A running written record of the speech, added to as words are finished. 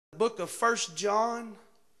Book of 1 John,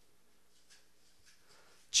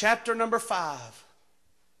 chapter number 5.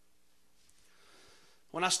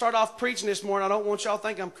 When I start off preaching this morning, I don't want y'all to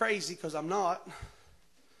think I'm crazy, because I'm not.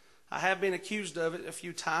 I have been accused of it a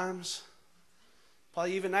few times.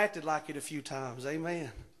 Probably even acted like it a few times.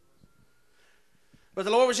 Amen. But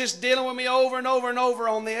the Lord was just dealing with me over and over and over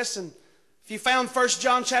on this. And if you found 1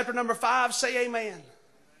 John chapter number 5, say amen.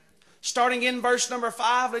 Starting in verse number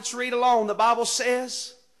 5, let's read along. The Bible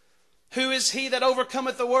says, "Who is he that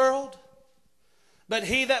overcometh the world? But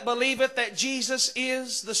he that believeth that Jesus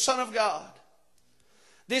is the Son of God.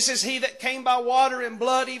 This is he that came by water and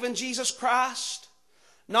blood, even Jesus Christ.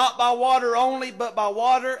 Not by water only, but by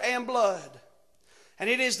water and blood. And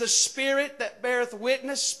it is the Spirit that beareth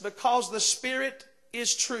witness, because the Spirit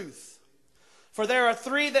is truth. For there are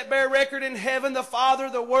three that bear record in heaven, the Father,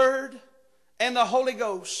 the Word, and the Holy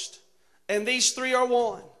Ghost. And these three are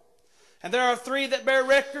one. And there are three that bear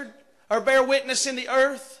record, or bear witness in the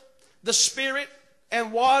earth, the Spirit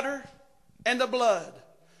and water and the blood.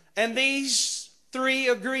 And these three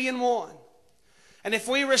agree in one. And if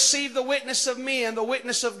we receive the witness of men, the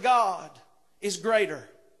witness of God is greater.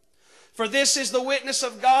 For this is the witness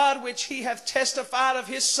of God which he hath testified of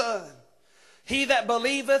his Son. He that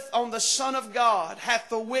believeth on the Son of God hath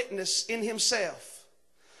the witness in himself.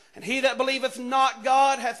 And he that believeth not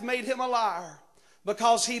God hath made him a liar,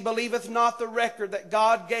 because he believeth not the record that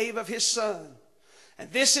God gave of his Son.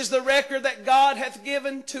 And this is the record that God hath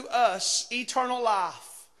given to us, eternal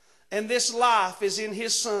life. And this life is in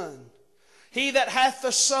his Son. He that hath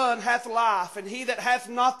the Son hath life, and he that hath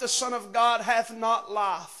not the Son of God hath not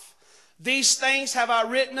life. These things have I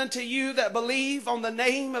written unto you that believe on the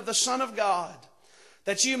name of the Son of God,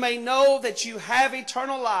 that you may know that you have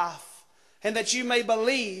eternal life, and that you may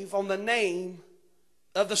believe on the name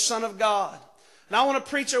of the Son of God." And I want to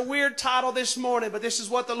preach a weird title this morning, but this is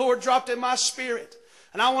what the Lord dropped in my spirit.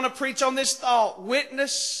 And I want to preach on this thought: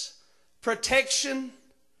 Witness Protection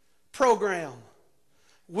Program.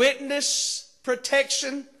 Witness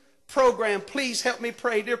Protection Program. Please help me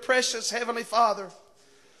pray. Dear precious Heavenly Father,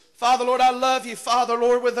 Father, Lord, I love you, Father,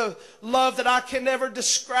 Lord, with a love that I can never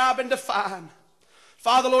describe and define.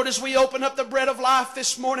 Father, Lord, as we open up the bread of life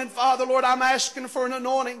this morning, Father, Lord, I'm asking for an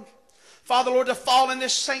anointing. Father, Lord, to fall in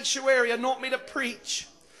this sanctuary. Anoint me to preach.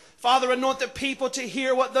 Father, anoint the people to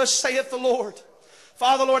hear what thus saith the Lord.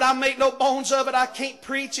 Father, Lord, I make no bones of it. I can't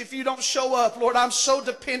preach if you don't show up. Lord, I'm so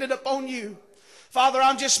dependent upon you. Father,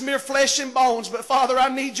 I'm just mere flesh and bones, but Father, I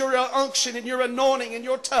need your unction and your anointing and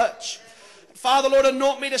your touch. Father, Lord,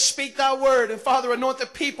 anoint me to speak thy word. And Father, anoint the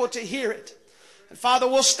people to hear it. And Father,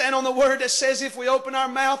 we'll stand on the word that says if we open our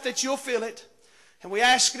mouth that you'll fill it. And we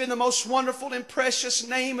ask it in the most wonderful and precious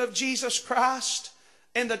name of Jesus Christ.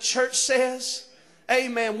 And the church says,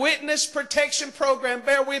 amen. Witness Protection Program.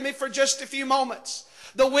 Bear with me for just a few moments.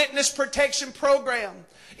 The Witness Protection Program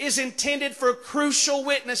is intended for crucial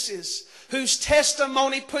witnesses whose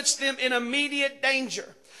testimony puts them in immediate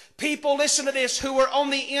danger. People, listen to this, who are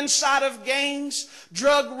on the inside of gangs,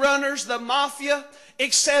 drug runners, the mafia,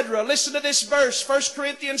 etc. Listen to this verse, 1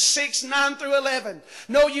 Corinthians 6, 9 through 11.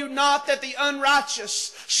 "Know you not that the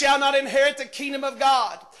unrighteous shall not inherit the kingdom of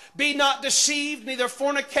God? Be not deceived, neither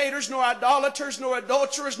fornicators, nor idolaters, nor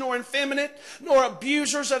adulterers, nor effeminate, nor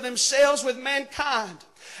abusers of themselves with mankind.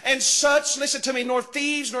 And such," listen to me, "nor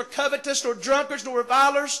thieves, nor covetous, nor drunkards, nor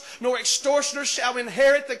revilers, nor extortioners shall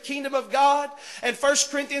inherit the kingdom of God." And 1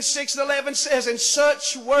 Corinthians 6 and 11 says, "And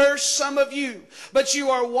such were some of you. But you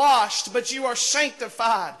are washed, but you are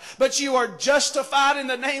sanctified, but you are justified in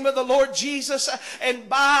the name of the Lord Jesus and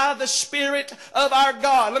by the Spirit of our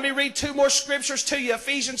God." Let me read two more scriptures to you.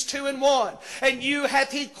 Ephesians 2 and 1. "And you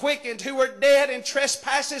hath he quickened, who were dead in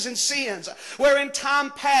trespasses and sins, where in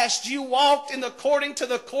time past you walked in according to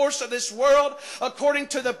the course of this world, according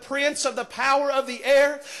to the prince of the power of the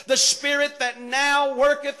air, the spirit that now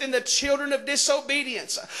worketh in the children of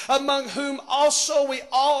disobedience, among whom also we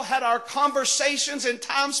all had our conversations in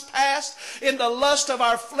times past, in the lust of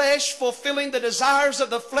our flesh, fulfilling the desires of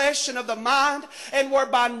the flesh and of the mind, and were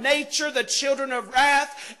by nature the children of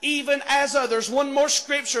wrath, even as others." One more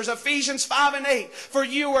scripture, Ephesians 5 and 8. "For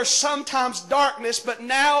you were sometimes darkness, but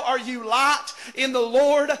now are you light in the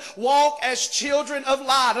Lord. Walk as children of of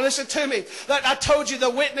light. Listen to me. I told you the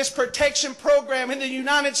witness protection program in the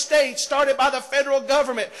United States, started by the federal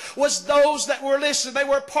government, was those that were, listen, they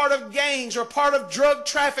were part of gangs or part of drug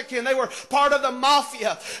trafficking. They were part of the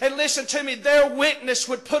mafia. And listen to me, their witness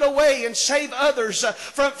would put away and save others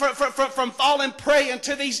from falling prey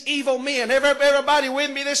into these evil men. Everybody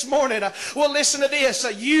with me this morning? Well, listen to this.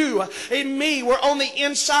 You and me, we're on the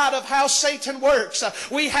inside of how Satan works.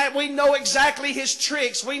 We know exactly his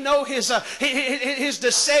tricks. We know his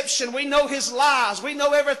deception. We know his lies. We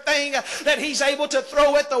know everything that he's able to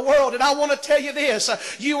throw at the world. And I want to tell you this.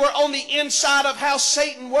 You are on the inside of how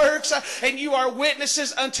Satan works, and you are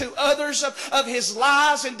witnesses unto others of his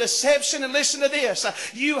lies and deception. And listen to this.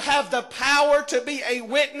 You have the power to be a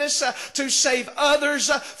witness to save others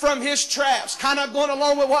from his traps. Kind of going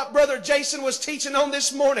along with what Brother Jason was teaching on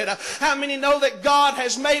this morning. How many know that God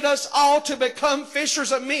has made us all to become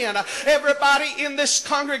fishers of men? Everybody in this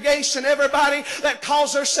congregation, everybody that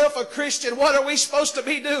calls herself a Christian, what are we supposed to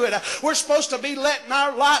be doing? We're supposed to be letting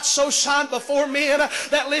our light so shine before men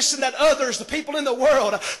that, listen, that others, the people in the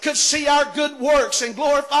world, could see our good works and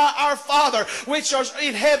glorify our Father which are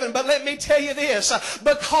in heaven. But let me tell you this,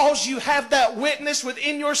 because you have that witness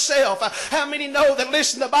within yourself, how many know that,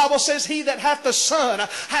 listen, the Bible says he that hath the Son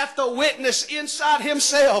hath the witness inside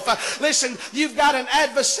himself. Listen, you've got an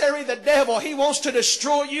adversary, the devil. He wants to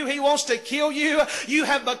destroy you. He wants to kill you. You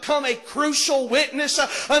have become a crucial witness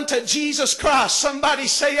unto Jesus Christ. Somebody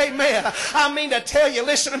say amen. I mean to tell you,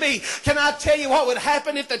 listen to me. Can I tell you what would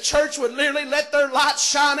happen if the church would literally let their light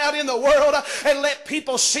shine out in the world and let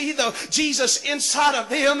people see the Jesus inside of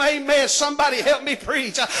them? Amen. Somebody help me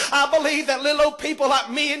preach. I believe that little old people like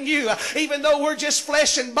me and you, even though we're just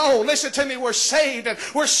flesh and bone, listen to me, we're saved and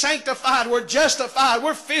we're sanctified, we're justified,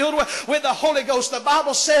 we're filled with the Holy Ghost. The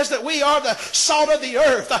Bible says that we are the salt of the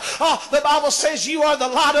earth. The Bible says you are the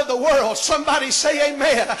light of the world. Somebody say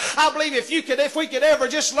amen. I believe if we could ever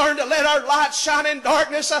just learn to let our light shine in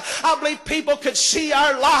darkness, I believe people could see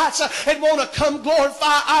our lights and want to come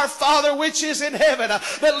glorify our Father which is in heaven.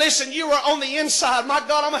 But listen, you are on the inside. My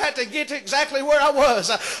God, I'm going to have to get to exactly where I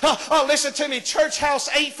was. Listen to me. Church house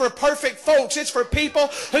ain't for perfect folks. It's for people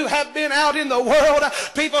who have been out in the world,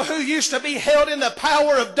 people who used to be held in the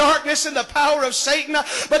power of darkness and the power of Satan.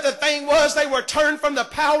 But the thing was, they were turned from the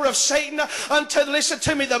power of Satan unto, listen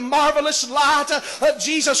to me, the marvelous light of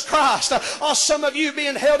Jesus Christ. Some of you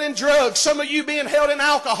being held in drugs, some of you being held in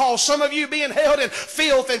alcohol, some of you being held in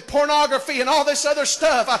filth and pornography and all this other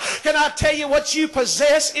stuff. Can I tell you what you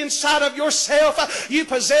possess inside of yourself? You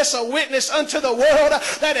possess a witness unto the world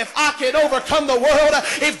that if I can overcome the world,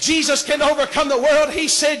 if Jesus can overcome the world, he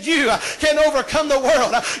said you can overcome the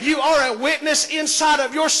world. You are a witness inside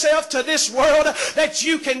of yourself to this world that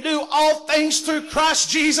you can do all things through Christ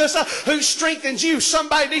Jesus who strengthens you.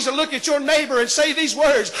 Somebody needs to look at your neighbor and say these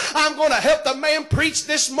words. I'm going to help the man preach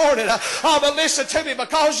this morning. But listen to me,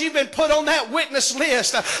 because you've been put on that witness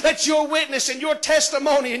list, that your witness and your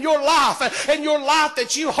testimony and your life and your life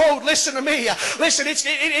that you hold, listen to me. Listen,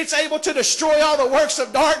 it's able to destroy all the works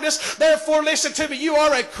of darkness. Therefore, listen to me, you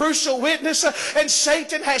are a crucial witness, and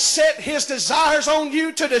Satan has set his desires on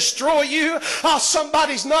you to destroy you.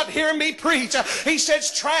 Somebody's not hearing me preach. He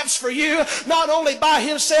sets traps for you, not only by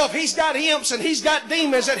himself. He's got imps and he's got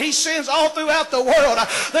demons that he sends all throughout the world.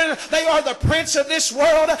 They are the prince of this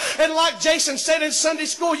world. And like Jason said in Sunday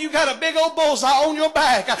school, you got a big old bullseye on your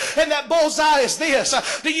back. And that bullseye is this.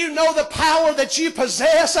 Do you know the power that you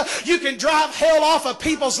possess? You can drive hell off of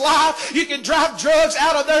people's life. You can drive drugs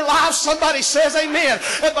out of their lives. Somebody says amen.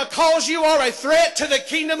 And because you are a threat to the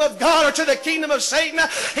kingdom of God or to the kingdom of Satan,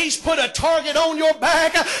 he's put a target on your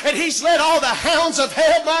back and he's let all the hounds of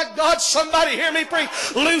hell, my God, somebody hear me preach,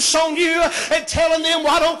 loose on you and telling them,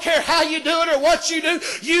 well, I don't care how you do it or what you do,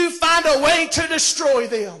 you find a way to destroy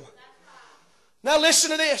them. Now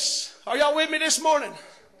listen to this. Are y'all with me this morning?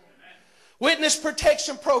 Witness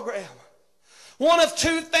protection program. One of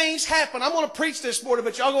two things happen. I'm going to preach this morning,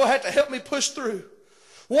 but y'all going to have to help me push through.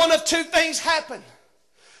 One of two things happen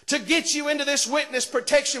to get you into this witness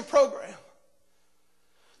protection program.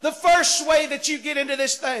 The first way that you get into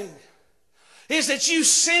this thing is that you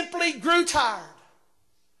simply grew tired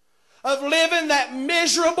of living that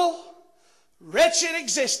miserable, wretched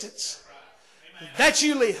existence that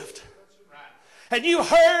you lived. And you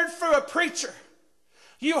heard through a preacher,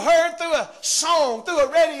 you heard through a song, through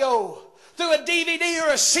a radio, through a DVD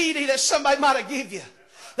or a CD that somebody might have given you,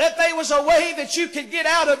 that there was a way that you could get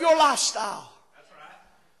out of your lifestyle.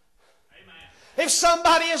 If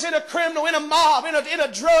somebody is in a criminal, in a mob, in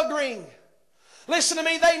a drug ring, listen to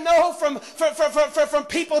me, they know from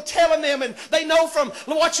people telling them, and they know from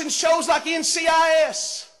watching shows like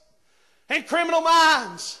NCIS and criminal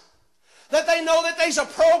minds, that they know that there's a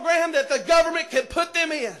program that the government can put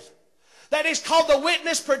them in that is called the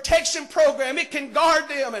Witness Protection Program. It can guard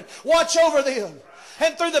them and watch over them.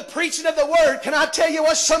 And through the preaching of the Word, can I tell you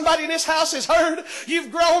what somebody in this house has heard?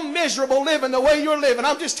 You've grown miserable living the way you're living.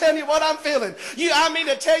 I'm just telling you what I'm feeling. I mean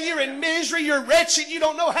to tell you, you're in misery, you're wretched, you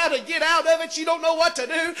don't know how to get out of it, you don't know what to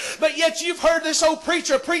do, but yet you've heard this old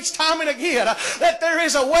preacher preach time and again that there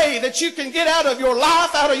is a way that you can get out of your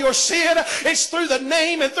life, out of your sin. It's through the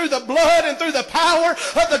name and through the blood and through the power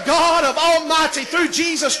of the God of Almighty, through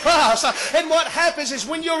Jesus Christ. And what happens is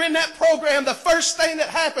when you're in that program, the first thing that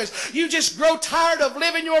happens, you just grow tired of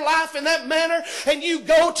living your life in that manner, and you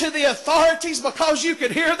go to the authorities because you could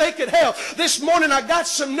hear they could help. This morning I got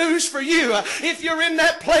some news for you. If you're in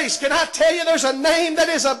that place, can I tell you there's a name that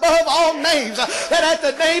is above all names, that at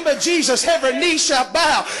the name of Jesus every knee shall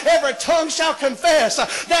bow, every tongue shall confess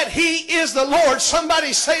that He is the Lord.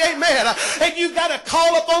 Somebody say amen. And you've got to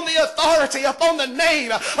call upon the authority, upon the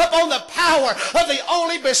name, upon the power of the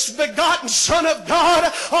only begotten Son of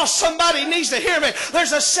God. Oh, somebody needs to hear me.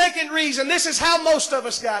 There's a second reason. This is how most of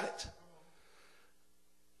us got it.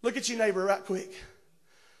 Look at your neighbor right quick.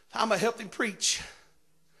 I'm going to help him preach.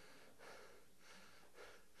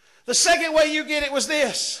 The second way you get it was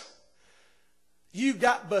this. You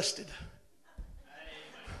got busted.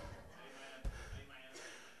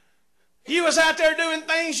 You was out there doing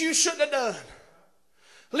things you shouldn't have done.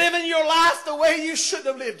 Living your life the way you shouldn't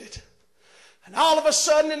have lived it. And all of a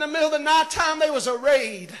sudden in the middle of the night time there was a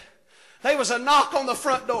raid. There was a knock on the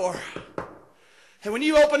front door. And when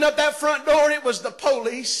you opened up that front door, it was the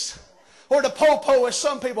police, or the po-po as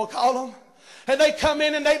some people call them. And they come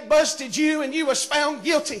in and they busted you and you was found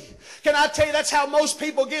guilty. Can I tell you, that's how most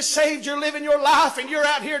people get saved. You're living your life and you're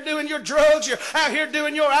out here doing your drugs, you're out here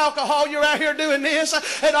doing your alcohol, you're out here doing this,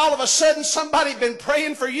 and all of a sudden somebody been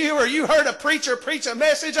praying for you, or you heard a preacher preach a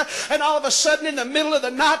message, and all of a sudden in the middle of the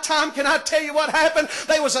night time, can I tell you what happened?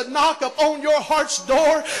 There was a knock upon your heart's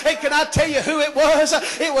door, and can I tell you who it was?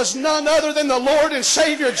 It was none other than the Lord and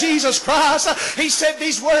Savior Jesus Christ. He said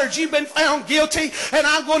these words, you've been found guilty and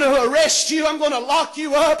I'm going to arrest you, I'm going to lock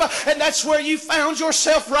you up. And that's where you found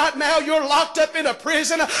yourself right now. You're locked up in a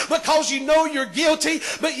prison because you know you're guilty,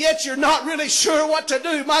 but yet you're not really sure what to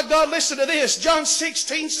do. My God, listen to this. John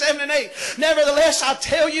 16:7-8. Nevertheless, I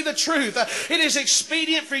tell you the truth. It is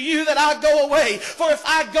expedient for you that I go away. For if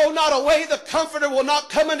I go not away, the Comforter will not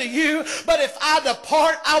come unto you. But if I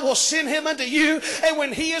depart, I will send him unto you. And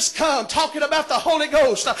when he is come, talking about the Holy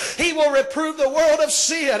Ghost, he will reprove the world of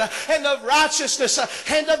sin and of righteousness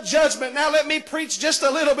and of judgment. Now let me preach just a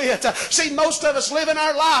little bit. See, most of us live in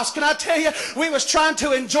our lives. Can I tell you, we was trying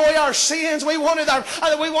to enjoy our sins. We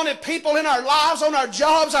wanted people in our lives, on our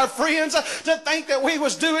jobs, our friends, to think that we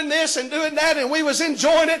was doing this and doing that, and we was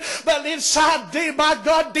enjoying it. But inside, my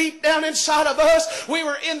God, deep down inside of us, we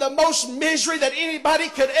were in the most misery that anybody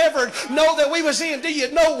could ever know that we was in. Do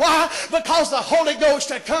you know why? Because the Holy Ghost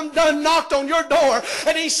had come done, knocked on your door,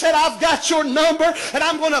 and he said, I've got your number, and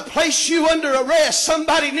I'm going to place you under arrest.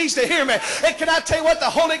 Somebody needs to hear me. And can I tell you what the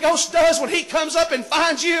Holy Ghost does when he comes up and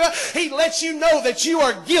finds you? He lets you know that you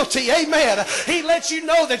are guilty. Amen. He lets you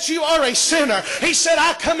know that you are a sinner. He said,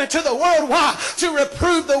 I come into the world. Why? To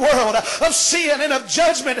reprove the world of sin and of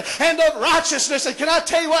judgment and of righteousness. And can I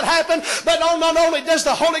tell you what happened? But not only does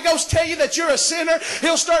the Holy Ghost tell you that you're a sinner,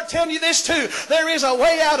 he'll start telling you this too. There is a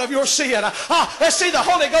way out of your sin. Let's see, the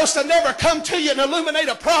Holy Ghost will never come to you and illuminate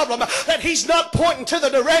a problem that he's not pointing to the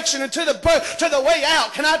direction and to the way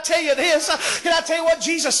out. Can I tell you this? Can I tell you what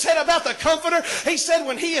Jesus said about the Comforter? He said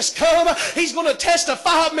when he is come, he's going to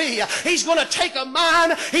testify of me. He's going to take a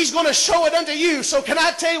mine. He's going to show it unto you. So can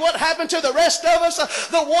I tell you what happened to the rest of us?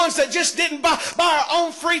 The ones that just didn't by our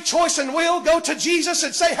own free choice and will go to Jesus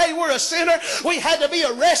and say, hey, we're a sinner. We had to be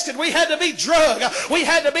arrested. We had to be drugged. We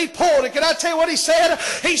had to be pulled. And can I tell you what he said?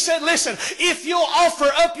 He said, listen, if you'll offer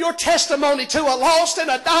up your testimony to a lost and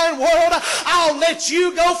a dying world, I'll let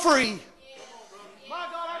you go free. My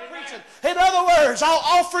God, I'm preaching. In other words, I'll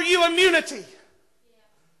offer you immunity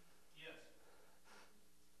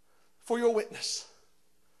for your witness.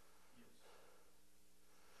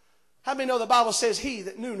 How many know the Bible says he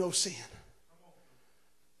that knew no sin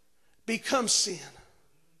becomes sin,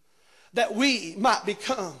 that we might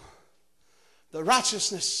become the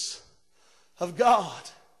righteousness of God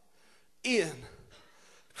in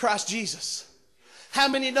Christ Jesus? How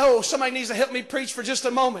many know, somebody needs to help me preach for just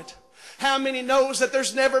a moment, How many knows that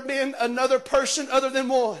there's never been another person other than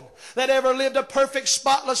one that ever lived a perfect,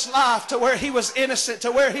 spotless life to where he was innocent,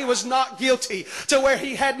 to where he was not guilty, to where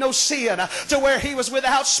he had no sin, to where he was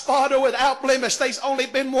without spot or without blemish? There's only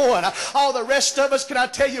been one. All the rest of us, can I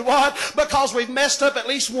tell you what? Because we've messed up at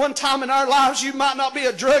least one time in our lives. You might not be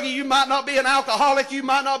a druggie, you might not be an alcoholic, you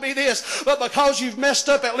might not be this, but because you've messed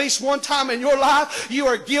up at least one time in your life, you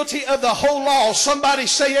are guilty of the whole law. Somebody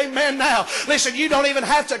say amen now. Listen, you don't even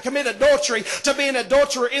have to commit adultery to be an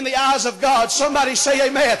adulterer in the eyes of God. Somebody say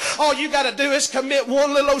amen. All you got to do is commit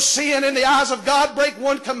one little sin in the eyes of God, break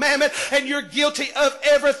one commandment, and you're guilty of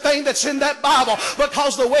everything that's in that Bible,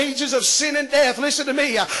 because the wages of sin and death, listen to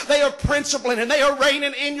me, they are principling and they are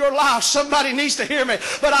reigning in your life. Somebody needs to hear me.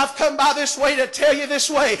 But I've come by this way to tell you this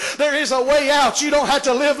way. There is a way out. You don't have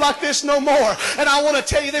to live like this no more. And I want to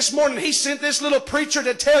tell you this morning, he sent this little preacher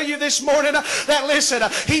to tell you this morning that, listen,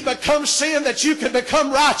 he becomes sin that you can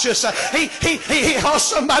become righteous. Oh,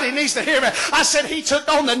 somebody needs to hear me. I said he took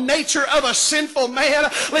on the nature of a sinful man.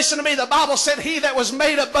 Listen to me. The Bible said he that was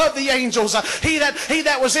made above the angels, he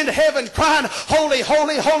that was in heaven crying, holy,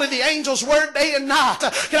 holy, holy, the angels were day and night.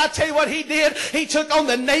 Can I tell you what he did? He took on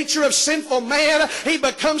the nature of sinful man. He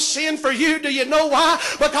becomes sin for you. Do you know why?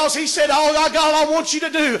 Because he said, all I want you to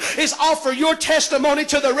do is offer your testimony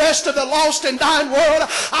to the rest of the lost and dying world.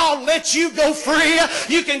 I'll let you go free.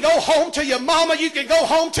 You can go home to your mama. You can go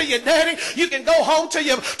home to your daddy. You can go home to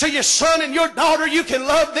your son and your daughter. You can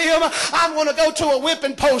love them. I'm going to go to a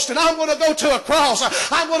whipping post and I'm going to go to a cross.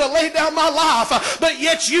 I'm going to lay down my life. But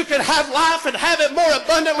yet you can have life and have it more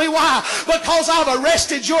abundantly. Why? Because I've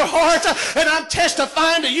arrested your heart and I'm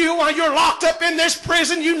testifying to you while you're locked up in this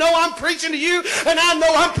prison. You know I'm preaching to you and I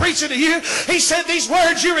know I'm preaching to you. He said these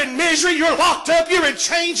words, you're in misery, you're locked up, you're in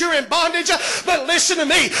chains, you're in bondage. But listen to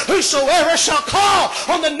me, whosoever shall call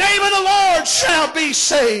on the name of the Lord shall be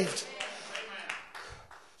saved.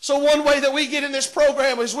 So one way that we get in this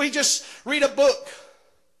program is we just read a book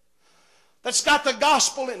that's got the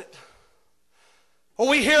gospel in it. Or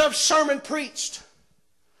we hear a sermon preached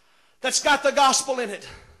that's got the gospel in it.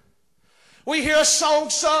 We hear a song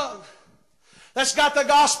sung that's got the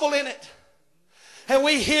gospel in it. And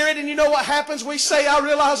we hear it and you know what happens? We say, I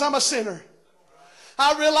realize I'm a sinner.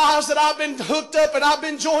 I realize that I've been hooked up and I've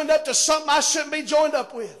been joined up to something I shouldn't be joined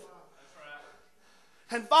up with.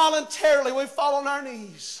 And voluntarily we fall on our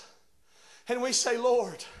knees and we say,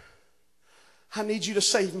 Lord, I need you to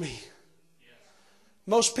save me.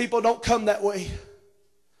 Most people don't come that way.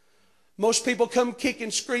 Most people come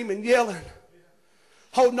kicking, screaming, yelling,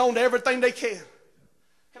 holding on to everything they can.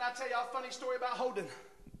 Can I tell you a funny story about Holden?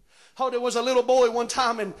 Holden was a little boy one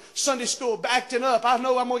time in Sunday school, acting up. I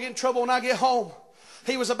know I'm going to get in trouble when I get home.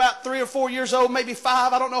 He was about 3 or 4 years old, maybe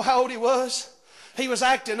 5. I don't know how old he was. He was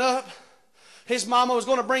acting up. His mama was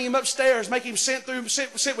going to bring him upstairs, make him sit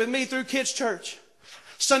with me through kids' church.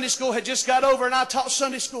 Sunday school had just got over and I taught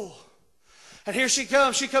Sunday school. And here she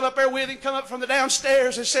comes. She come up there with him, come up from the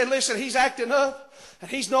downstairs and said, listen, he's acting up and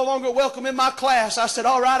he's no longer welcome in my class. I said,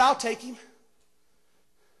 all right, I'll take him.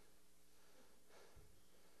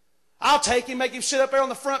 I'll take him, make him sit up there on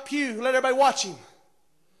the front pew, let everybody watch him.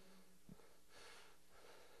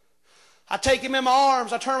 I take him in my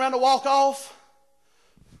arms. I turn around to walk off.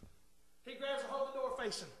 He grabs a hold of the door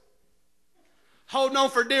facing, holding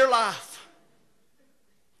on for dear life.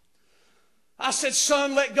 I said,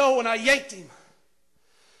 son, let go, and I yanked him.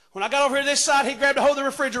 When I got over here to this side, he grabbed a hold of the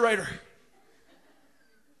refrigerator.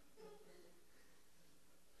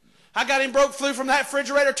 I got him broke through from that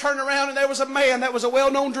refrigerator, turned around, and there was a man that was a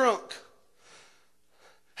well-known drunk.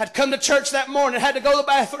 Had come to church that morning, had to go to the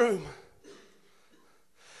bathroom.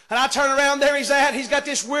 And I turned around, there he's at. He's got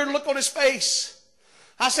this weird look on his face.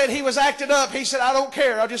 I said, he was acting up. He said, I don't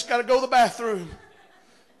care. I just got to go to the bathroom.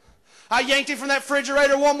 I yanked him from that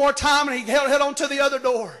refrigerator one more time and he held on to the other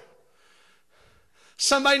door.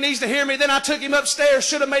 Somebody needs to hear me. Then I took him upstairs.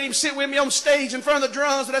 Should have made him sit with me on stage in front of the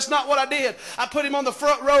drums, but that's not what I did. I put him on the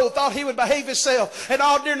front row, thought he would behave himself. And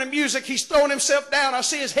all during the music, he's throwing himself down. I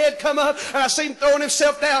see his head come up, and I see him throwing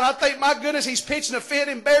himself down. I think, my goodness, he's pitching a fit,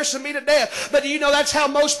 embarrassing me to death. But do you know that's how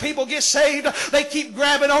most people get saved? They keep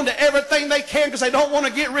grabbing onto everything they can because they don't want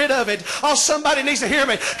to get rid of it. Oh, somebody needs to hear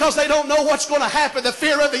me, because they don't know what's going to happen, the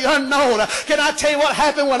fear of the unknown. Can I tell you what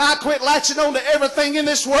happened when I quit latching on to everything in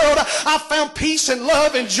this world? I found peace and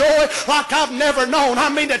love and joy like I've never known. I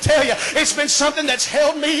mean to tell you, it's been something that's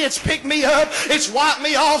held me. It's picked me up. It's wiped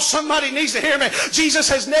me off. Somebody needs to hear me. Jesus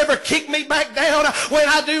has never kicked me back down. When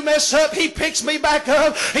I do mess up, He picks me back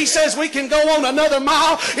up. He says we can go on another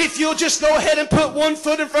mile if you'll just go ahead and put one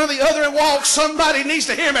foot in front of the other and walk. Somebody needs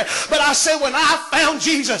to hear me. But I said when I found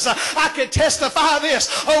Jesus, I could testify this.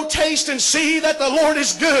 Oh, taste and see that the Lord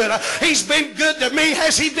is good. He's been good to me.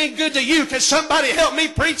 Has He been good to you? Can somebody help me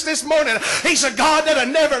preach this morning? He's a God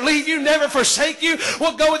that'll never leave you, never forsake you,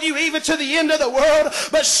 will go with you even to the end of the world.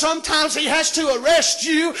 But sometimes He has to arrest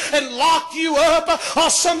you and lock you up. Oh,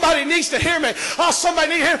 somebody needs to hear me. Oh, somebody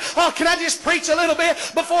needs to hear me. Oh, can I just preach a little bit?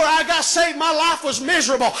 Before I got saved, my life was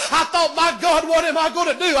miserable. I thought, my God, what am I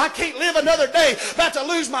going to do? I can't live another day. About to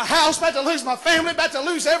lose my house, about to lose my family, about to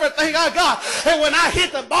lose everything I got. And when I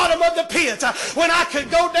hit the bottom of the pit, when I could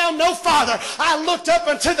go down no farther, I looked up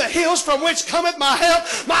unto the hills from which cometh my help.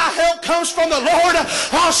 My help comes from the Lord.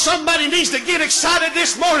 Oh, somebody needs to get excited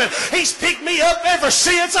this morning. He's picked me up ever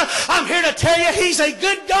since. I'm here to tell you He's a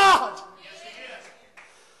good God.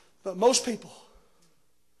 But most people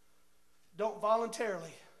don't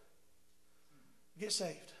voluntarily get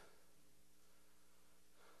saved.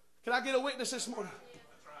 Can I get a witness this morning?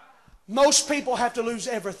 Most people have to lose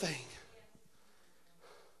everything.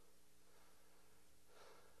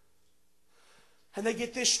 And they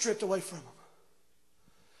get this stripped away from them.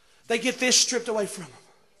 They get this stripped away from them.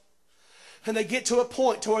 And they get to a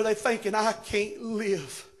point to where they're thinking, I can't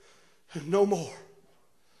live no more.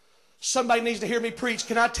 Somebody needs to hear me preach.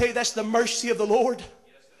 Can I tell you that's the mercy of the Lord?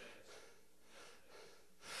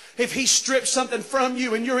 If He strips something from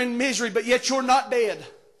you and you're in misery, but yet you're not dead.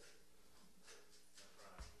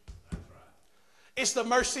 It's the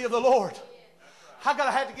mercy of the Lord. I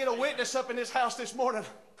had to get a witness up in this house this morning.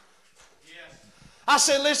 I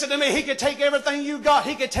said, listen to me. He could take everything you got.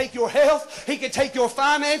 He could take your health. He could take your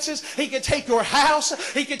finances. He could take your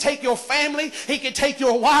house. He could take your family. He could take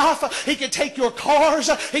your wife. He could take your cars.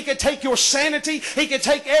 He could take your sanity. He could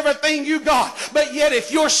take everything you got. But yet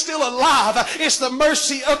if you're still alive, it's the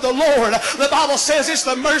mercy of the Lord. The Bible says it's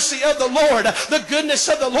the mercy of the Lord. The goodness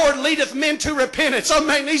of the Lord leadeth men to repentance.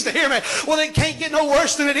 Somebody needs to hear me. Well, it can't get no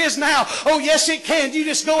worse than it is now. Oh, yes, it can. You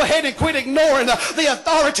just go ahead and quit ignoring the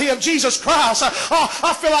authority of Jesus Christ. Oh,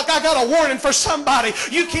 I feel like I got a warning for somebody.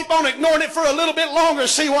 You keep on ignoring it for a little bit longer,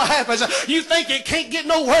 see what happens. You think it can't get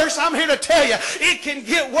no worse. I'm here to tell you, it can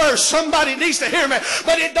get worse. Somebody needs to hear me.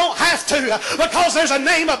 But it don't have to, because there's a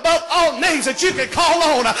name above all names that you can call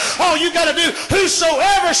on. All you got to do,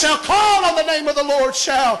 whosoever shall call on the name of the Lord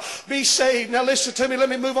shall be saved. Now listen to me. Let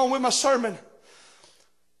me move on with my sermon.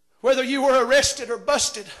 Whether you were arrested or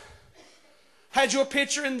busted, had your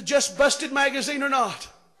picture in the Just Busted magazine or not,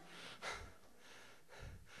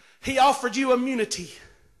 He offered you immunity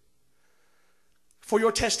for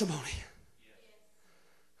your testimony.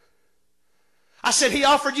 I said He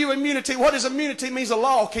offered you immunity. What is immunity? It means the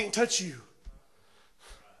law can't touch you.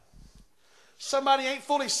 Somebody ain't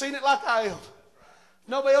fully seen it like I am.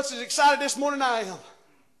 Nobody else is excited this morning I am.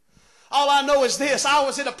 All I know is this. I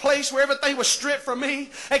was in a place where everything was stripped from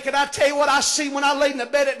me. And can I tell you what I see when I laid in the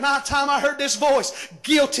bed at night time? I heard this voice.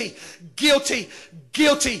 Guilty, guilty,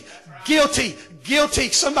 guilty, guilty, guilty.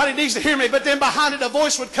 Somebody needs to hear me. But then behind it a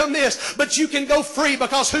voice would come this. But you can go free,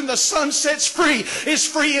 because whom the Son sets free is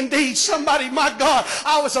free indeed. Somebody, my God,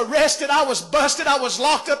 I was arrested. I was busted. I was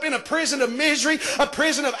locked up in a prison of misery, a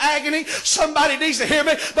prison of agony. Somebody needs to hear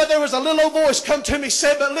me. But there was a little old voice come to me,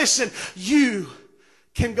 said, but listen, you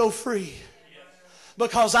can go free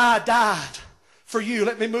because I died for you.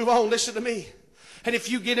 Let me move on. Listen to me. And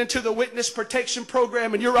if you get into the witness protection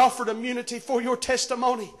program and you're offered immunity for your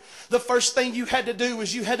testimony, the first thing you had to do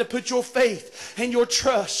is you had to put your faith and your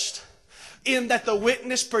trust in that the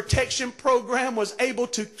witness protection program was able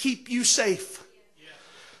to keep you safe.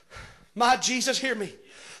 My Jesus, hear me.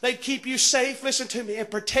 They'd keep you safe, listen to me,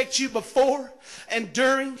 and protect you before and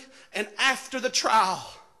during and after the trial.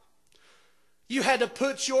 You had to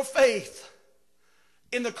put your faith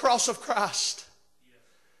in the cross of Christ.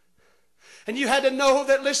 And you had to know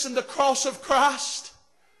that, listen, the cross of Christ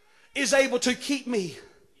is able to keep me.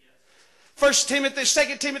 2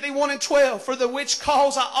 Timothy 1 and 12, for the which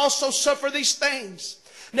cause I also suffer these things.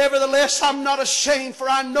 Nevertheless, I'm not ashamed, for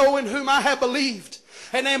I know in whom I have believed,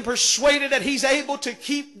 and am persuaded that He's able to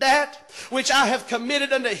keep that which I have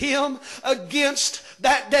committed unto Him against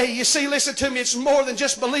that day. You see, listen to me, it's more than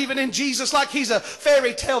just believing in Jesus like He's a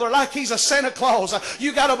fairy tale or like He's a Santa Claus.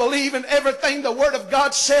 You got to believe in everything the Word of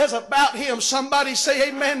God says about Him. Somebody say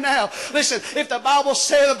amen now. Listen, if the Bible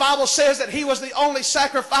says that He was the only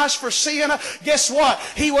sacrifice for sin, guess what?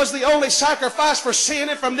 He was the only sacrifice for sin,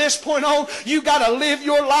 and from this point on, you got to live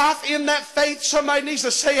your life in that faith. Somebody needs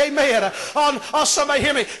to say amen. Somebody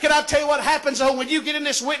hear me. Can I tell you what happens when you get in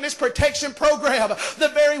this witness protection program? The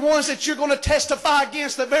very ones that you're going to testify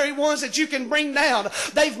against, the very ones that you can bring down,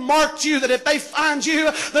 they've marked you that if they find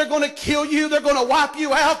you, they're going to kill you, they're going to wipe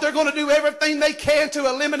you out, they're going to do everything they can to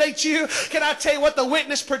eliminate you. Can I tell you what the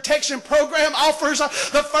witness protection program offers?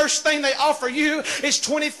 The first thing they offer you is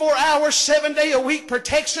 24 hours, 7-day-a-week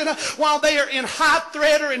protection while they are in high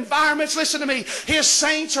threat or environments. Listen to me. His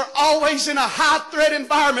saints are always in a high threat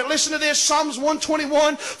environment. Listen to this, Psalms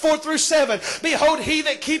 121, 4-7. Behold, He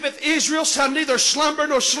that keepeth Israel shall neither slumber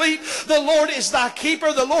nor sleep. The Lord is thy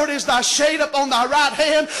keeper. The Lord is thy shade upon thy right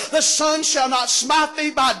hand. The sun shall not smite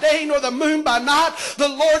thee by day, nor the moon by night. The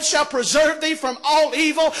Lord shall preserve thee from all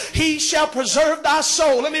evil. He shall preserve thy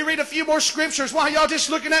soul. Let me read a few more scriptures. Why y'all just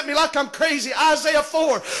looking at me like I'm crazy? Isaiah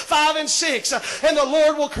 4, 5 and 6. And the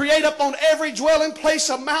Lord will create upon every dwelling place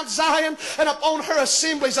of Mount Zion, and upon her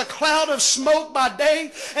assemblies a cloud of smoke by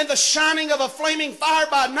day, and the shining of a flaming fire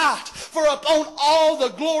by night. For upon all the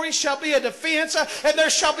glory shall be a defense, and there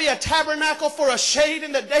shall be a tabernacle for a shade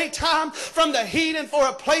in the daytime from the heat, and for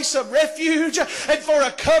a place of refuge, and for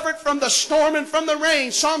a covert from the storm and from the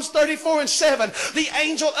rain. Psalms 34 and 7. The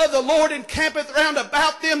angel of the Lord encampeth round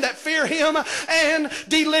about them that fear Him, and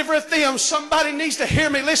delivereth them. Somebody needs to hear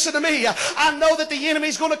me. Listen to me. I know that the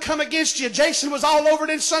enemy's going to come against you. Jason was all over it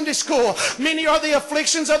in Sunday school. Many are the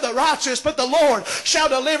afflictions of the righteous, but the Lord shall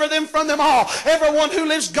deliver them from them all. Everyone who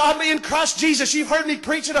lives godly in Christ Jesus, you've heard me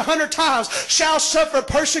preach it 100 times, shall suffer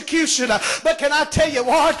persecution. But can I tell you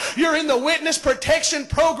what? You're in the witness protection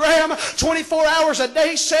program 24 hours a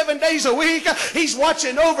day, 7 days a week. He's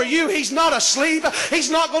watching over you. He's not asleep. He's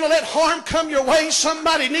not going to let harm come your way.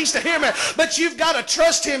 Somebody needs to hear me. But you've got to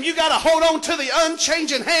trust Him. You've got to hold on to the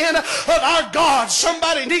unchanging hand of our God.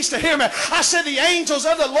 Somebody needs to hear me. I said the angels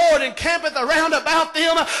of the Lord encampeth around about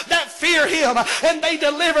them that fear Him, and they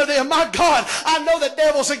deliver them. My God, I know the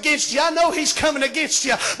devil's against you. I know he's coming against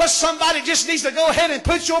you. But somebody just needs to go ahead and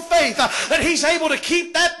put your faith that He's able to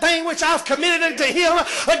keep that thing which I've committed unto Him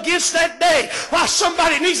against that day. Why,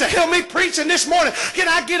 somebody needs to help me preaching this morning. Can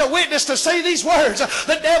I get a witness to say these words?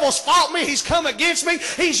 The devil's fought me. He's come against me.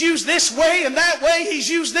 He's used this way and that way. He's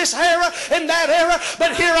used this era and that era.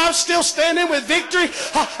 But here I'm still standing with victory.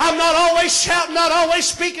 I'm not always shouting, not always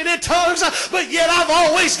speaking in tongues, but yet I've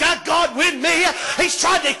always got God with me. He's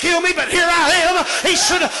tried to kill me, but here I am. He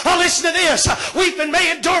should have, listen to this, weeping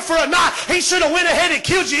may endure for a night. He should have went ahead and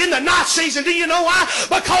killed you in the night season. Do you know why?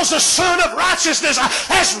 Because the Son of Righteousness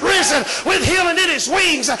has risen with healing in His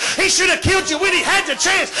wings. He should have killed you when He had the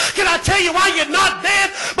chance. Can I tell you why you're not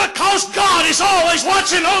dead? Because God is always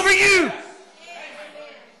watching over you.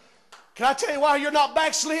 Can I tell you why you're not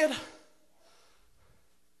backslid?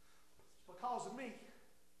 Because of me.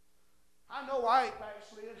 I know I ain't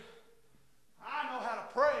backslid. I know how to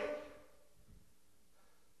pray.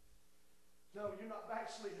 No, you're not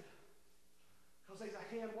backslid. Because there's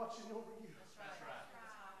a hand watching over you. That's right.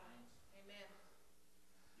 Amen.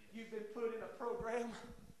 You've been put in a program.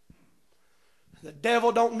 The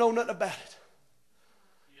devil don't know nothing about it.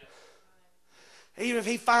 Even if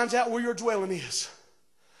he finds out where your dwelling is.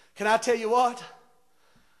 Can I tell you what?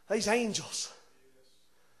 These angels.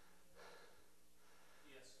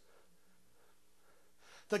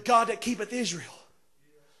 The God that keepeth Israel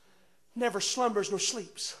never slumbers nor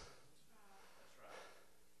sleeps.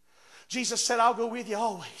 Jesus said, I'll go with you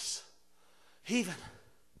always, even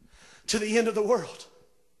to the end of the world.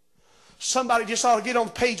 Somebody just ought to get on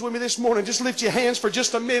the page with me this morning. Just lift your hands for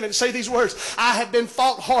just a minute and say these words. I have been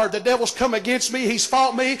fought hard. The devil's come against me. He's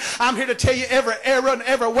fought me. I'm here to tell you every error and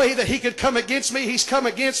every way that he could come against me, he's come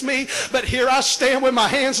against me. But here I stand with my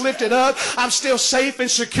hands lifted up. I'm still safe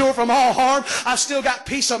and secure from all harm. I've still got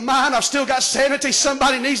peace of mind. I've still got sanity.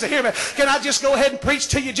 Somebody needs to hear me. Can I just go ahead and preach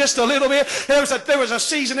to you just a little bit? There was a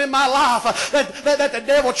season in my life that the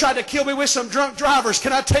devil tried to kill me with some drunk drivers.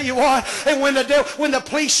 Can I tell you what? And when the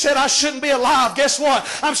police said I shouldn't be alive, guess what?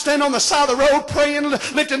 I'm standing on the side of the road praying,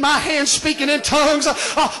 lifting my hands, speaking in tongues.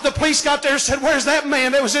 The police got there and said, where's that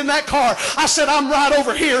man that was in that car? I said, I'm right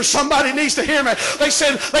over here. Somebody needs to hear me. They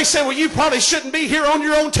said, well, you probably shouldn't be here on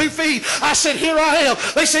your own 2 feet. I said, here I am.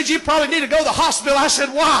 They said, you probably need to go to the hospital. I said,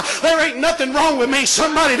 why? There ain't nothing wrong with me.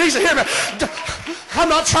 Somebody needs to hear me. I'm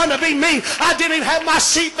not trying to be mean. I didn't even have my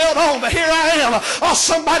seatbelt on, but here I am. Oh,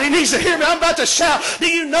 somebody needs to hear me. I'm about to shout. Do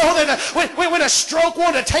you know that when a stroke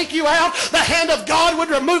wanted to take you out, the hand of God would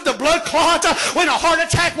remove the blood clot? When a heart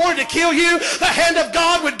attack wanted to kill you, the hand of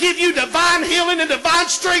God would give you divine healing and divine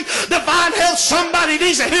strength, divine health. Somebody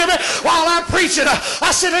needs to hear me while I'm preaching.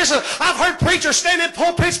 I said, listen, I've heard preachers stand in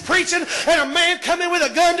pulpits preaching, and a man come in with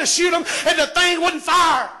a gun to shoot him, and the thing wouldn't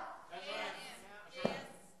fire.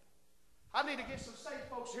 I need to get some safe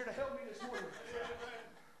folks here to help me this morning.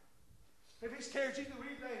 If he's carried you through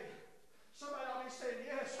anything, somebody ought to be saying,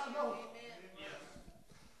 yes, I know.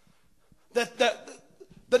 That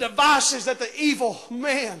the devices that the evil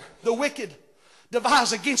man, the wicked,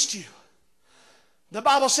 devise against you. The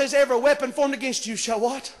Bible says every weapon formed against you shall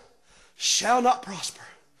what? Shall not prosper.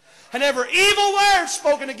 And every evil word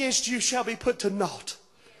spoken against you shall be put to naught.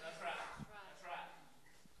 That's right. That's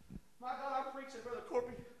right. My God, I'm preaching, Brother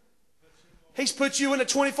Corby. He's put you in a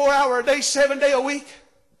 24-hour-a-day, 7-day-a-week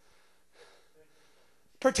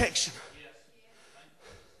protection.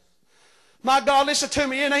 My God, listen to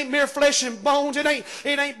me. It ain't mere flesh and bones. It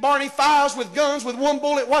ain't Barney Files with guns with one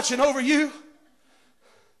bullet watching over you.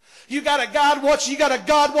 You got a God watching. You got a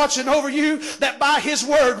God watching over you that by His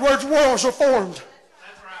word, worlds are formed.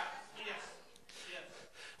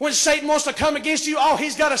 When Satan wants to come against you, all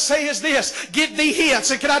he's got to say is this: get thee hence.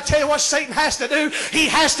 And can I tell you what Satan has to do? He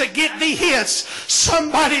has to get thee hence.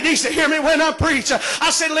 Somebody needs to hear me when I preach. I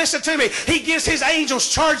said, listen to me. He gives his angels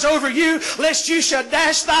charge over you, lest you shall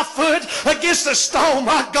dash thy foot against a stone.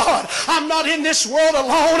 My God, I'm not in this world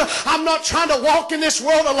alone. I'm not trying to walk in this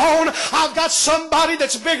world alone. I've got somebody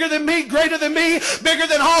that's bigger than me, greater than me, bigger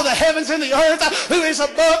than all the heavens and the earth, who is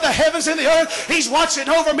above the heavens and the earth. He's watching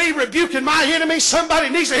over me, rebuking my enemies. Somebody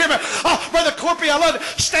needs to hear me. Oh, Brother Corpy, I love it.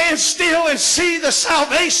 Stand still and see the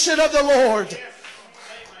salvation of the Lord.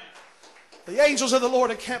 The angels of the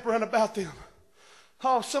Lord encamp round about them.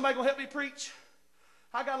 Oh, somebody gonna help me preach?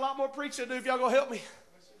 I got a lot more preaching to do if y'all gonna help me.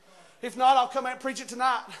 If not, I'll come out and preach it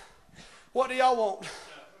tonight. What do y'all want?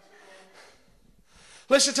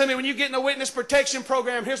 Listen to me. When you get in the witness protection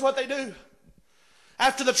program, here's what they do.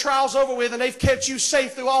 After the trial's over with and they've kept you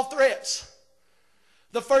safe through all threats,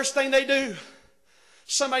 the first thing they do,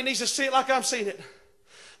 somebody needs to see it like I'm seeing it.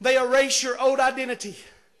 They erase your old identity.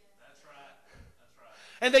 That's right. That's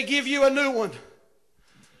right. And they give you a new one.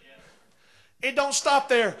 Yes. It don't stop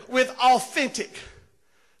there with authentic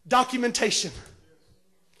documentation.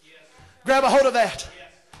 Yes. Grab a hold of that.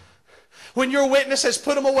 Yes. When your witness has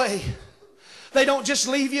put them away, they don't just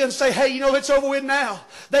leave you and say, hey, you know, it's over with now.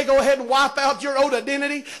 They go ahead and wipe out your old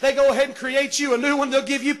identity. They go ahead and create you a new one. They'll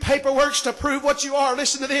give you paperwork to prove what you are.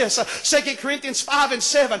 Listen to this. 2 Corinthians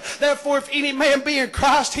 5:7. Therefore, if any man be in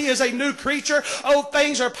Christ, he is a new creature. Old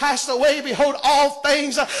things are passed away. Behold, all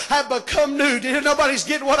things have become new. Nobody's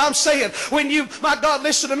getting what I'm saying. When you, my God,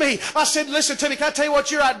 listen to me. I said, listen to me. Can I tell you what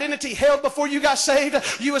your identity held before you got saved?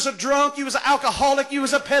 You was a drunk. You was an alcoholic. You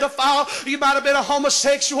was a pedophile. You might have been a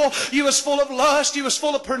homosexual. You was full of lust. You was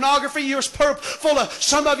full of pornography. You was full of,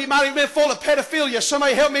 some of you might have been full of pedophilia.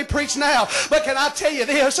 Somebody help me preach now. But can I tell you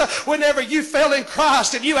this? Whenever you fell in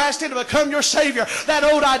Christ and you asked Him to become your Savior, that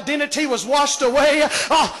old identity was washed away.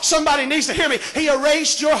 Oh, somebody needs to hear me. He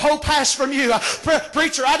erased your whole past from you.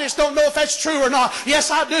 Preacher, I just don't know if that's true or not.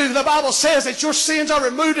 Yes, I do. The Bible says that your sins are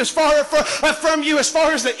removed as far from you as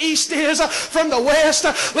far as the east is from the west.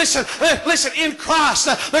 Listen, in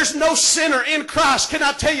Christ, there's no sinner in Christ. Can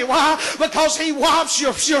I tell you why? Because He wipes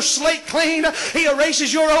your slate clean. He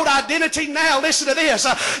erases your old identity. Now listen to this.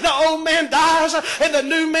 The old man dies and the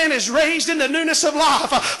new man is raised in the newness of life.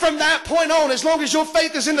 From that point on, as long as your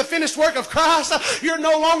faith is in the finished work of Christ, you're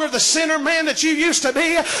no longer the sinner man that you used to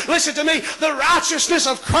be. Listen to me. The righteousness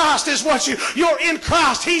of Christ is what you're in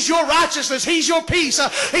Christ. He's your righteousness. He's your peace.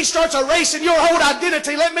 He starts erasing your old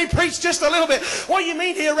identity. Let me preach just a little bit. What do you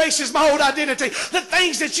mean He erases my old identity? The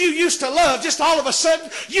things that you used to love, just all of a sudden,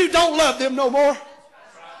 you don't love them no more.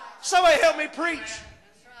 Somebody help me preach. That's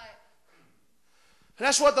right. And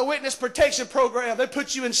that's what the witness protection program, they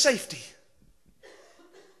put you in safety.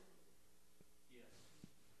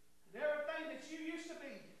 And everything that you used to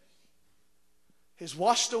be is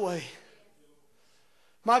washed away.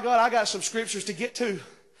 My God, I got some scriptures to get to.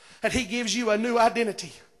 And He gives you a new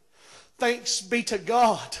identity. Thanks be to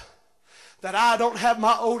God that I don't have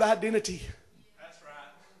my old identity.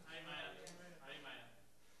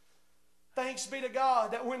 Thanks be to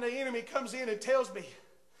God that when the enemy comes in and tells me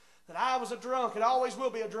that I was a drunk and always will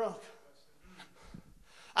be a drunk,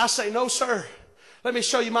 I say, no, sir. Let me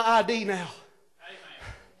show you my ID now.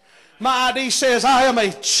 My ID says I am a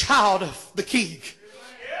child of the King.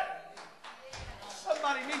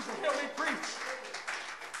 Somebody needs to help me preach.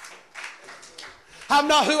 I'm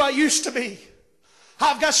not who I used to be.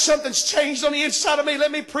 I've got something's changed on the inside of me.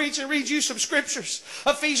 Let me preach and read you some scriptures.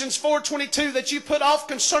 Ephesians 4:22, that you put off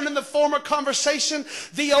concerning the former conversation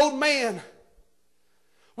the old man,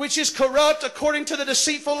 which is corrupt according to the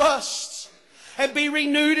deceitful lusts, and be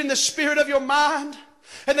renewed in the spirit of your mind,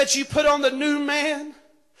 and that you put on the new man,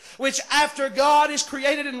 which after God is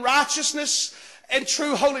created in righteousness and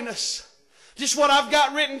true holiness. Just what I've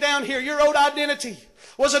got written down here. Your old identity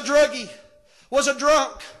was a druggie, was a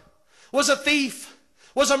drunk, was a thief,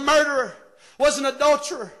 was a murderer, was an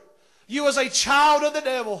adulterer. You was a child of the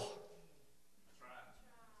devil. That's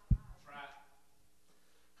right. That's right.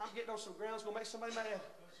 I'm getting on some ground that's going to make somebody mad.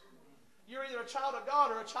 You're either a child of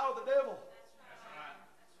God or a child of the devil. That's right.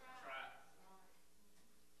 That's right.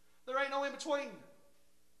 There ain't no in between.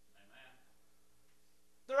 Amen.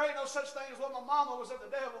 There ain't no such thing as, well, my mama was of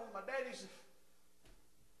the devil, my daddy's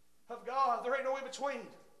of God. There ain't no in between.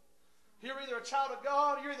 You're either a child of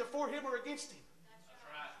God, or you're either for Him or against Him.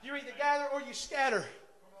 You either gather or you scatter.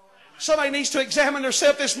 Somebody needs to examine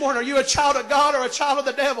themselves this morning. Are you a child of God or a child of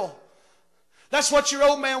the devil? That's what your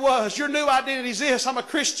old man was. Your new identity is this: I'm a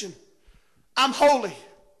Christian. I'm holy.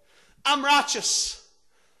 I'm righteous.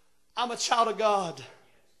 I'm a child of God.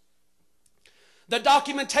 The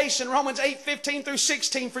documentation, Romans 8:15 through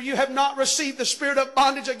 16, for you have not received the spirit of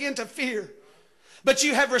bondage again to fear, but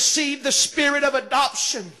you have received the spirit of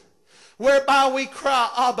adoption, whereby we cry,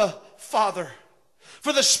 Abba, Father.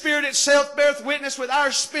 For the Spirit itself beareth witness with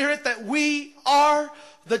our spirit that we are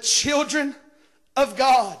the children of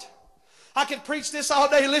God. I could preach this all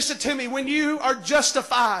day. Listen to me. When you are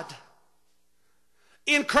justified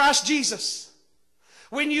in Christ Jesus,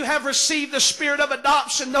 when you have received the spirit of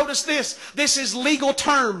adoption, notice this. This is legal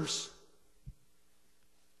terms.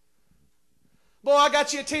 Boy, I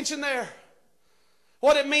got your attention there.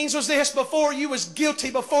 What it means was this: before you was guilty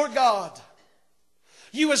before God.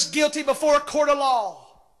 You was guilty before a court of law.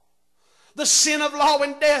 The sin of law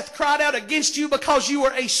and death cried out against you because you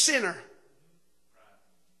were a sinner.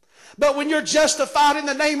 But when you're justified in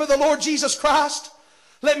the name of the Lord Jesus Christ,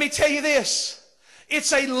 let me tell you this: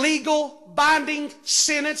 it's a legal binding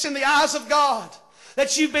sentence in the eyes of God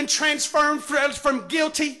that you've been transferred from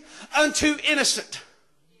guilty unto innocent.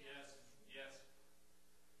 Yes. Yes.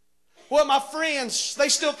 Well, my friends, they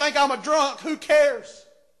still think I'm a drunk. Who cares?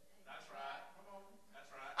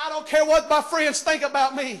 I don't care what my friends think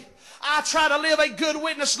about me. I try to live a good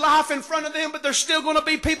witness life in front of them, but there's still going to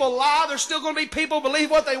be people lie. There's still going to be people believe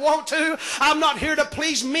what they want to. I'm not here to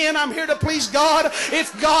please men. I'm here to please God.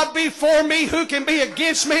 If God be for me, who can be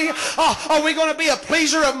against me? Are we going to be a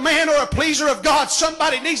pleaser of man or a pleaser of God?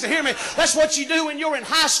 Somebody needs to hear me. That's what you do when you're in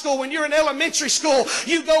high school, when you're in elementary school.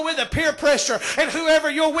 You go with the peer pressure, and whoever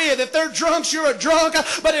you're with, if they're drunks, you're a drunk.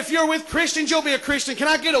 But if you're with Christians, you'll be a Christian. Can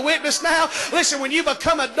I get a witness now? Listen, when you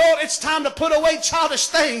become adult, it's time to put away childish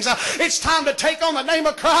things. It's time to take on the name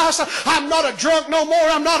of Christ. I'm not a drunk no more.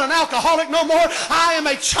 I'm not an alcoholic no more. I am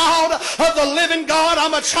a child of the living God.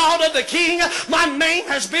 I'm a child of the King. My name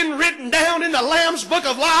has been written down in the Lamb's book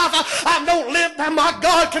of life. I don't live by my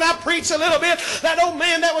God. Can I preach a little bit? That old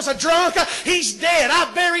man that was a drunk, he's dead. I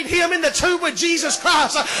buried him in the tomb with Jesus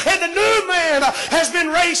Christ. And the new man has been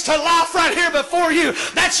raised to life right here before you.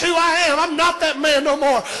 That's who I am. I'm not that man no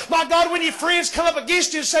more. My God, when your friends come up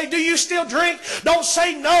against you and say, do you still drink? Don't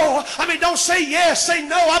say no. Don't say yes. Say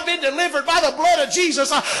no. I've been delivered by the blood of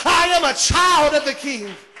Jesus. I am a child of the King.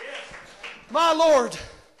 My Lord.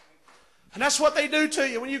 And that's what they do to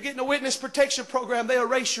you when you get in a witness protection program. They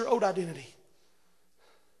erase your old identity.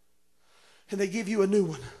 And they give you a new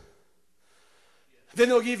one. Then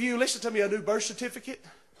they'll give you, listen to me, a new birth certificate,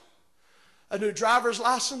 a new driver's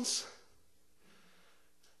license.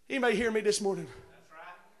 Anybody hear me this morning? That's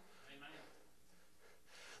right. Amen.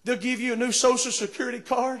 They'll give you a new social security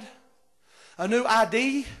card, a new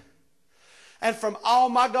ID. And from all,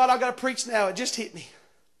 my God, I got to preach now. It just hit me.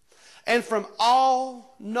 And from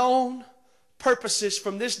all known purposes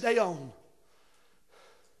from this day on,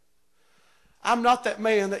 I'm not that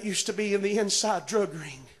man that used to be in the inside drug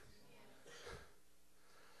ring.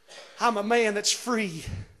 I'm a man that's free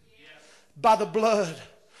by the blood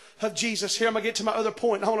of Jesus. Here I'm going to get to my other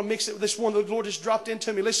point. I want to mix it with this one the Lord just dropped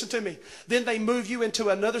into me. Listen to me. Then they move you into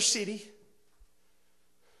another city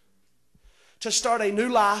to start a new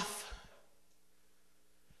life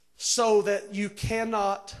so that you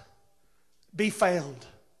cannot be found.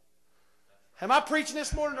 Am I preaching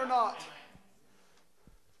this morning or not?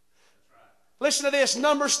 Listen to this.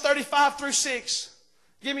 Numbers 35 through 6.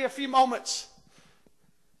 Give me a few moments.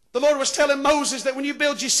 The Lord was telling Moses that when you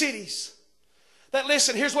build your cities, that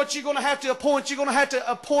listen, here's what you're going to have to appoint. You're going to have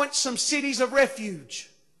to appoint some cities of refuge.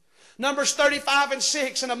 Numbers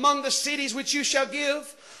 35:6, and among the cities which you shall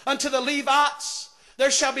give unto the Levites, there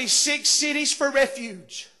shall be 6 cities for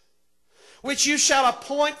refuge, which you shall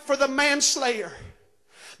appoint for the manslayer,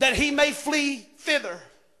 that he may flee thither.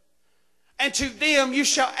 And to them you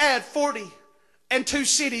shall add 42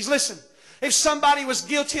 cities. Listen, if somebody was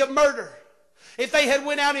guilty of murder, if they had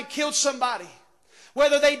went out and killed somebody,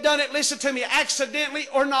 whether they'd done it, listen to me, accidentally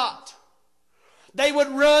or not, they would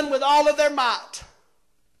run with all of their might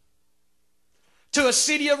to a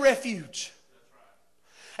city of refuge.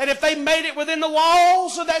 And if they made it within the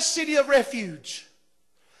walls of that city of refuge,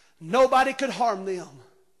 nobody could harm them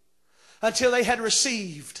until they had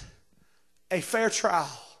received a fair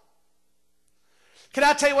trial. Can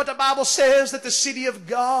I tell you what the Bible says that the city of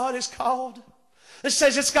God is called? It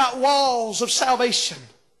says it's got walls of salvation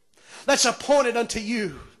that's appointed unto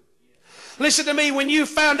you. Listen to me, when you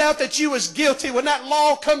found out that you was guilty, when that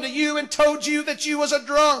law come to you and told you that you was a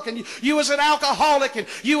drunk and you was an alcoholic and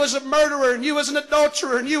you was a murderer and you was an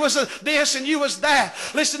adulterer and you was a this and you was that.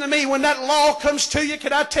 Listen to me, when that law comes to you,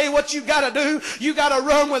 can I tell you what you got to do? You got to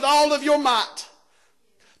run with all of your might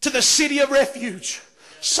to the city of refuge.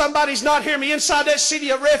 Somebody's not hearing me. Inside that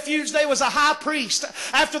city of refuge, there was a high priest.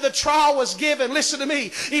 After the trial was given, listen to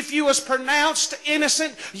me, if you was pronounced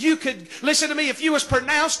innocent, you could, listen to me, if you was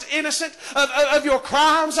pronounced innocent of your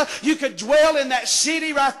crimes, you could dwell in that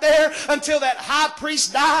city right there until that high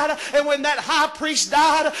priest died. And when that high priest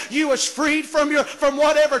died, you was freed from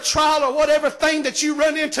whatever trial or whatever thing that you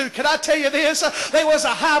run into. Can I tell you this? There was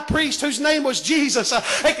a high priest whose name was Jesus.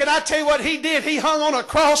 And can I tell you what he did? He hung on a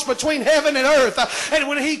cross between heaven and earth.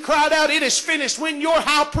 And when he cried out, "It is finished," when your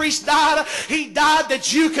high priest died, he died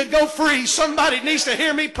that you could go free. Somebody needs to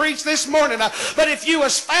hear me preach this morning. But if you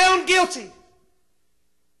was found guilty,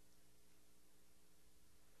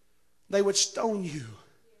 they would stone you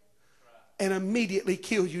and immediately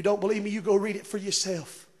kill you. Don't believe me? You go read it for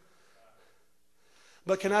yourself.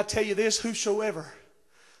 But can I tell you this? Whosoever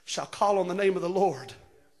shall call on the name of the Lord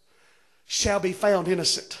shall be found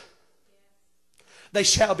innocent. They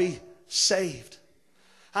shall be saved.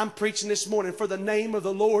 I'm preaching this morning, for the name of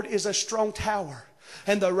the Lord is a strong tower,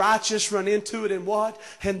 and the righteous run into it and what?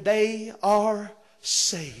 And they are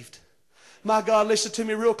saved. My God, listen to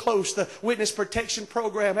me real close. The witness protection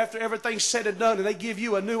program, after everything's said and done and they give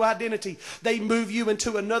you a new identity, they move you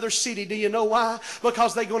into another city. Do you know why?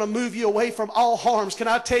 Because they're going to move you away from all harms. Can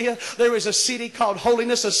I tell you, there is a city called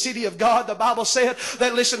holiness, a city of God. The Bible said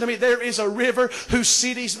that, listen to me, there is a river whose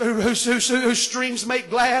streams make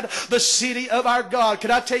glad the city of our God. Can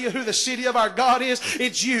I tell you who the city of our God is?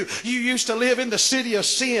 It's you. You used to live in the city of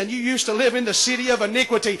sin. You used to live in the city of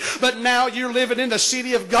iniquity. But now you're living in the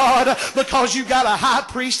city of God because you got a high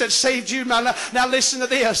priest that saved you. Now listen to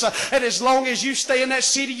this. And as long as you stay in that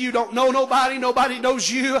city, you don't know nobody. Nobody knows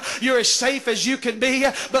you. You're as safe as you can be.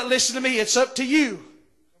 But listen to me, it's up to you.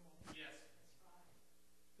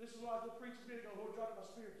 This is why the preacher's going to go, Lord, drop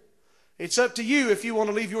my spirit. It's up to you if you want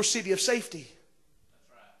to leave your city of safety.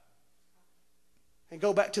 That's right. And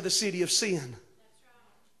go back to the city of sin. That's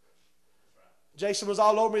right. Jason was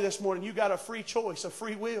all over me this morning. You got a free choice, a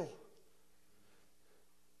free will.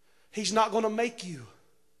 He's not going to make you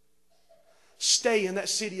stay in that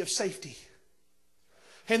city of safety,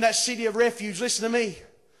 in that city of refuge. Listen to me.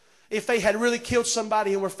 If they had really killed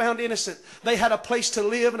somebody and were found innocent, they had a place to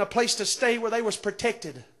live and a place to stay where they was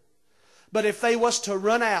protected. But if they was to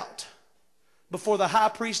run out before the high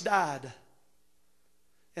priest died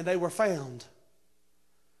and they were found,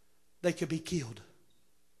 they could be killed.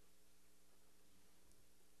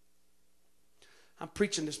 I'm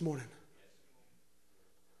preaching this morning.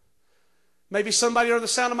 Maybe somebody under the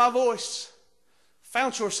sound of my voice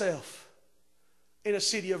found yourself in a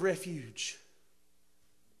city of refuge.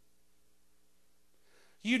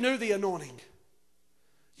 You knew the anointing.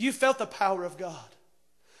 You felt the power of God.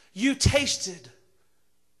 You tasted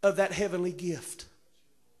of that heavenly gift.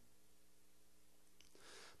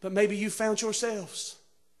 But maybe you found yourselves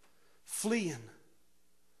fleeing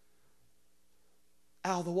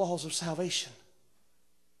out of the walls of salvation.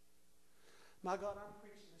 My God, I'm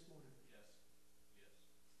preaching this morning.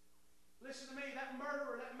 Listen to me, that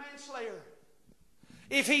murderer, that manslayer,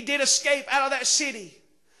 if he did escape out of that city,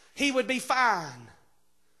 he would be fine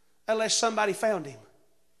unless somebody found him.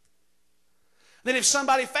 Then if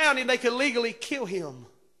somebody found him, they could legally kill him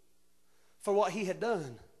for what he had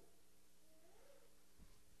done.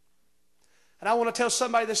 And I want to tell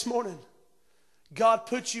somebody this morning, God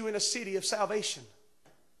put you in a city of salvation.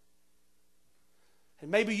 And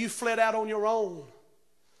maybe you fled out on your own.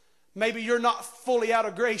 Maybe you're not fully out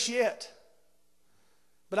of grace yet.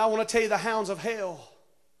 But I want to tell you, the hounds of hell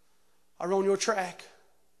are on your track.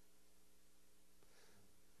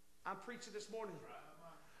 I'm preaching this morning.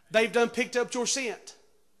 They've done picked up your scent.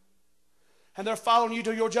 And they're following you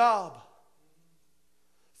to your job.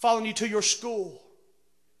 Following you to your school.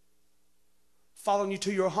 Following you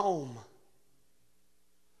to your home.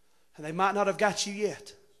 And they might not have got you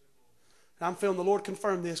yet. And I'm feeling the Lord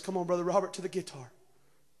confirm this. Come on, Brother Robert, to the guitar.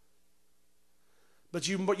 But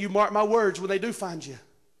you mark my words, when they do find you,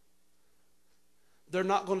 they're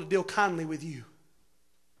not going to deal kindly with you.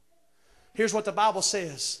 Here's what the Bible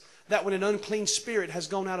says. That when an unclean spirit has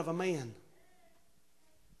gone out of a man,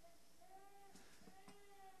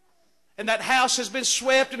 and that house has been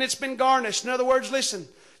swept and it's been garnished. In other words, listen,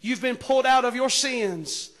 you've been pulled out of your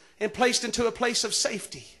sins and placed into a place of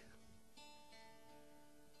safety.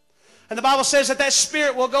 And the Bible says that that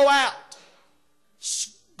spirit will go out,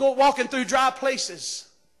 go walking through dry places.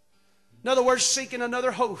 In other words, seeking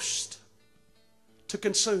another host to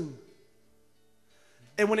consume.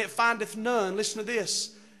 And when it findeth none, listen to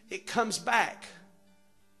this, it comes back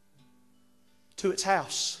to its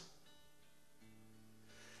house.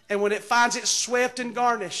 And when it finds it swept and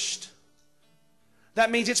garnished,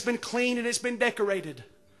 that means it's been cleaned and it's been decorated,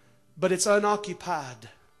 but it's unoccupied.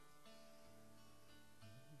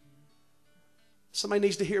 Somebody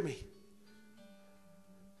needs to hear me.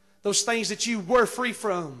 Those things that you were free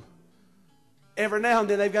from, every now and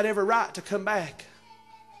then they've got every right to come back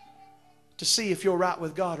to see if you're right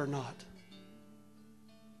with God or not.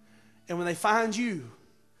 And when they find you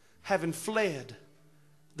having fled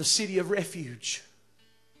the city of refuge,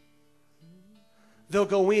 they'll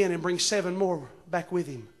go in and bring 7 more back with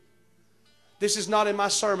him. This is not in my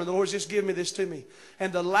sermon. The Lord's just given me this to me.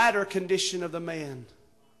 And the latter condition of the man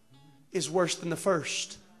is worse than the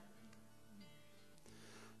first.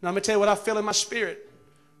 Now let me tell you what I feel in my spirit.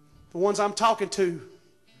 The ones I'm talking to,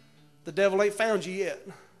 the devil ain't found you yet.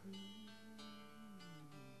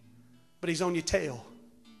 But he's on your tail.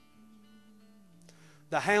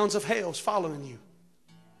 The hounds of hell's following you.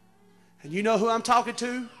 And you know who I'm talking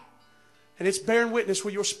to? And it's bearing witness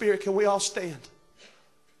with your spirit. Can we all stand?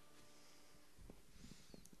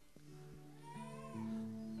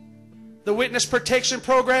 The witness protection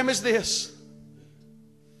program is this.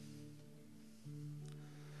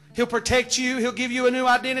 He'll protect you. He'll give you a new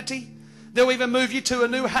identity. They'll even move you to a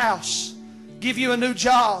new house. Give you a new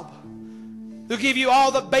job. They'll give you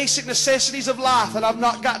all the basic necessities of life. And I've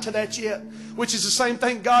not got to that yet. Which is the same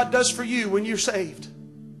thing God does for you when you're saved.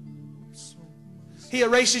 He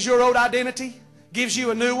erases your old identity. Gives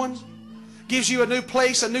you a new one. Gives you a new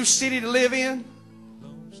place, a new city to live in.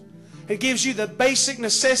 It gives you the basic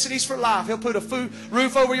necessities for life. He'll put a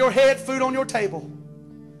roof over your head, food on your table.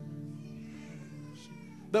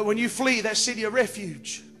 But when you flee that city of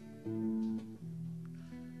refuge,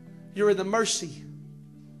 you're in the mercy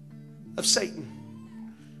of Satan.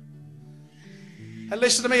 And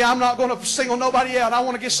listen to me, I'm not going to single nobody out. I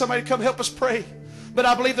want to get somebody to come help us pray. But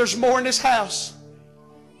I believe there's more in this house.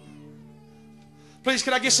 Please,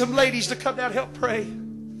 can I get some ladies to come down and help pray?